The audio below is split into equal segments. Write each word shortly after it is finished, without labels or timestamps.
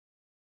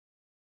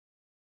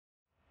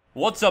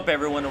What's up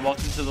everyone and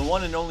welcome to the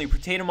one and only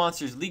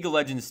Protatomonster's League of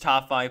Legends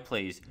Top 5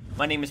 Plays.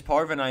 My name is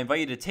Parv and I invite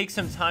you to take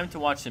some time to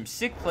watch some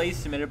sick plays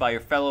submitted by your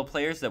fellow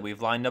players that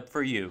we've lined up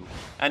for you.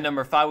 At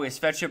number 5 we have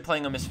Svecha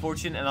playing on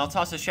Misfortune, and I'll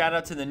toss a shout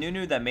out to the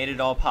Nunu that made it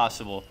all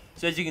possible.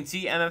 So as you can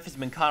see, MF has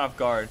been caught off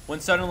guard when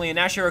suddenly an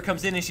Asherah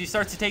comes in and she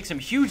starts to take some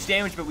huge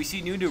damage, but we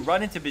see Nunu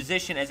run into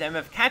position as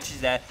MF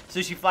catches that,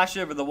 so she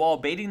flashes over the wall,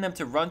 baiting them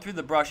to run through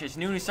the brush as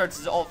Nunu starts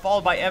his ult,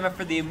 followed by MF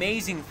for the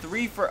amazing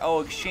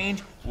 3-for-0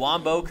 exchange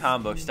wombo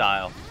combo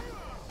style.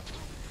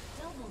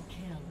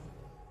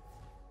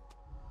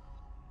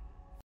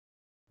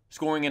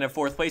 Scoring in at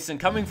 4th place and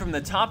coming from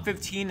the top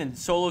 15 in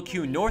solo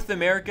queue North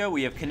America,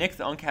 we have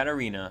Kenikth on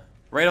Katarina.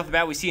 Right off the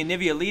bat, we see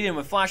Anivia lead in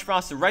with Flash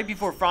Frost, and right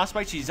before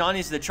Frostbite, she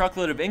zonias the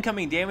truckload of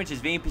incoming damage as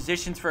Vayne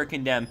positions for a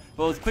condemn.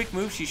 But with quick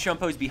moves, she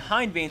shumpos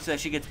behind Vayne so that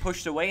she gets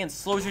pushed away and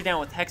slows her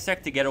down with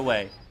Hextech to get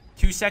away.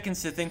 2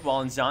 seconds to think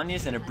while in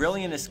zonias and a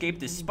brilliant escape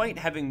despite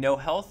having no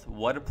health.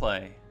 What a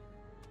play.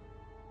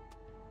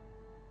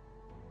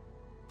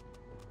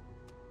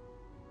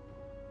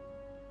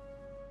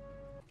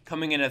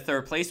 Coming in at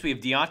 3rd place, we have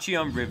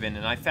Diachi on Riven,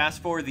 and I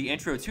fast forward the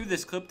intro to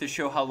this clip to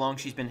show how long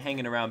she's been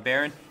hanging around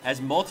Baron, as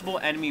multiple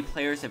enemy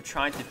players have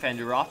tried to fend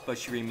her off, but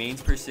she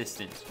remains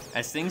persistent.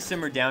 As things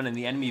simmer down and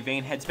the enemy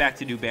Vayne heads back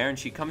to do Baron,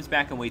 she comes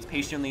back and waits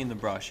patiently in the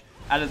brush.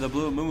 Out of the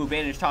blue, Mumu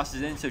bandage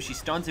tosses in, so she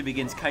stuns and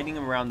begins kiting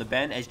him around the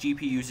bend as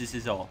GP uses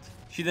his ult.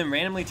 She then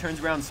randomly turns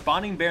around,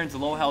 spawning Baron's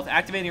low health,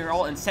 activating her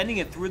ult and sending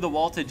it through the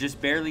wall to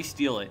just barely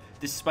steal it,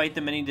 despite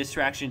the many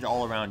distractions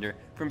all around her.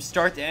 From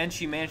start to end,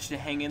 she managed to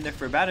hang in there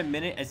for about a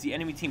minute as the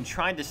enemy team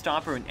tried to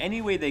stop her in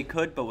any way they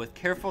could, but with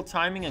careful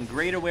timing and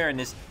great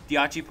awareness,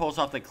 Diachi pulls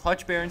off the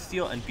clutch Baron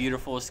steal and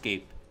beautiful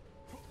escape.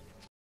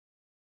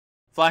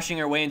 Flashing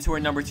her way into her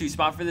number 2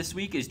 spot for this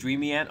week is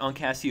DreamyAnt on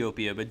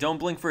Cassiopeia, but don't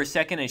blink for a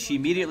second as she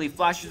immediately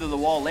flashes through the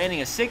wall,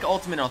 landing a sick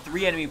ultimate on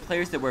 3 enemy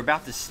players that were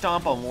about to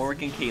stomp on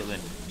Warwick and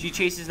Caitlyn. She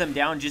chases them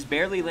down, just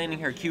barely landing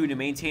her Q to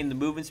maintain the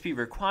movement speed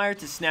required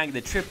to snag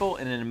the triple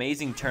in an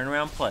amazing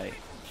turnaround play.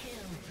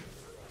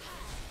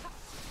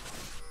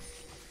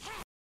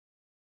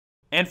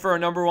 And for our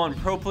number 1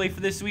 pro play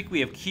for this week, we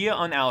have Keaia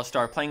on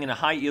Alistar playing in a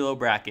high elo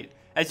bracket.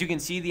 As you can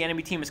see, the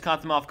enemy team has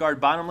caught them off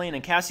guard bottom lane,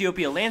 and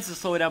Cassiopeia lands to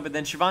slow it down, but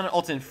then Shyvana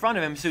ults in front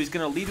of him, so he's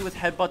going to lead it with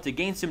headbutt to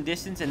gain some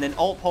distance, and then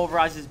ult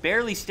pulverizes,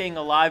 barely staying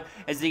alive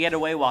as they get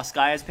away while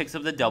Skyass picks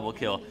up the double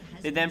kill.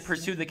 They then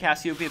pursue the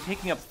Cassiopeia,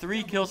 picking up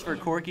 3 kills for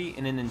Corki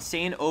in an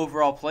insane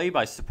overall play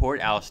by support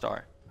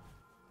Alistar.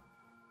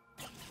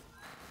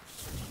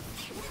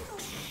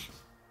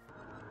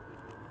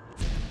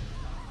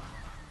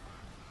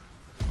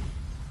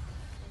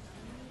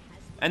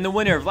 And the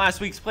winner of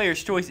last week's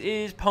Player's Choice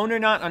is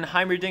Pwnernaut on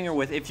Heimerdinger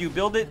with "If you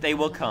build it, they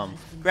will come."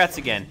 Congrats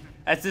again.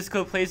 As this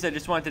clip plays, I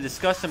just wanted to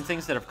discuss some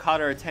things that have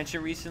caught our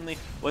attention recently.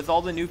 With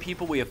all the new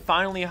people we have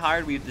finally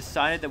hired, we have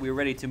decided that we are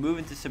ready to move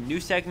into some new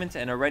segments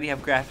and already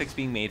have graphics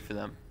being made for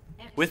them.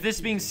 With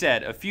this being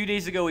said, a few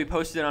days ago we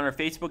posted on our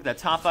Facebook that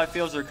top 5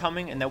 fails are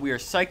coming and that we are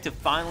psyched to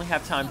finally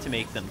have time to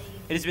make them.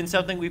 It has been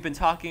something we've been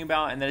talking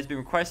about and that has been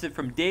requested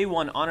from day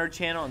 1 on our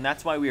channel, and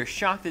that's why we are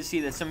shocked to see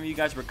that some of you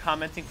guys were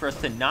commenting for us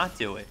to not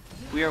do it.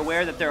 We are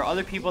aware that there are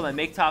other people that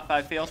make top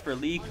 5 fails for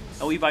League,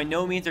 and we by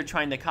no means are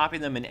trying to copy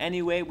them in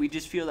any way. We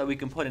just feel that we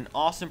can put an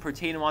awesome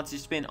Protatomonster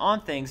spin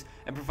on things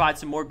and provide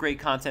some more great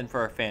content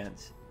for our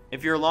fans.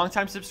 If you're a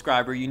longtime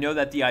subscriber, you know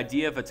that the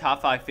idea of a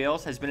top 5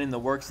 fails has been in the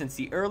works since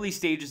the early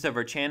stages of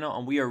our channel,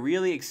 and we are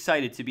really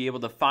excited to be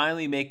able to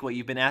finally make what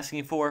you've been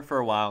asking for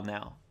a while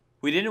now.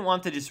 We didn't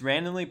want to just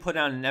randomly put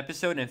out an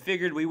episode and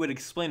figured we would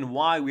explain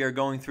why we are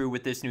going through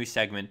with this new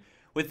segment.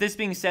 With this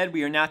being said,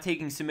 we are now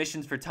taking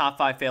submissions for top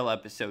 5 fail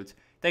episodes.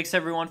 Thanks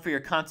everyone for your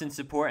constant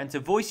support, and to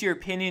voice your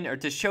opinion or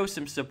to show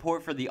some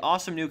support for the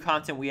awesome new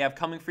content we have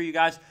coming for you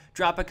guys,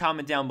 drop a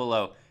comment down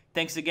below.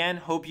 Thanks again,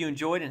 hope you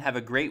enjoyed, and have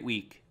a great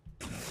week.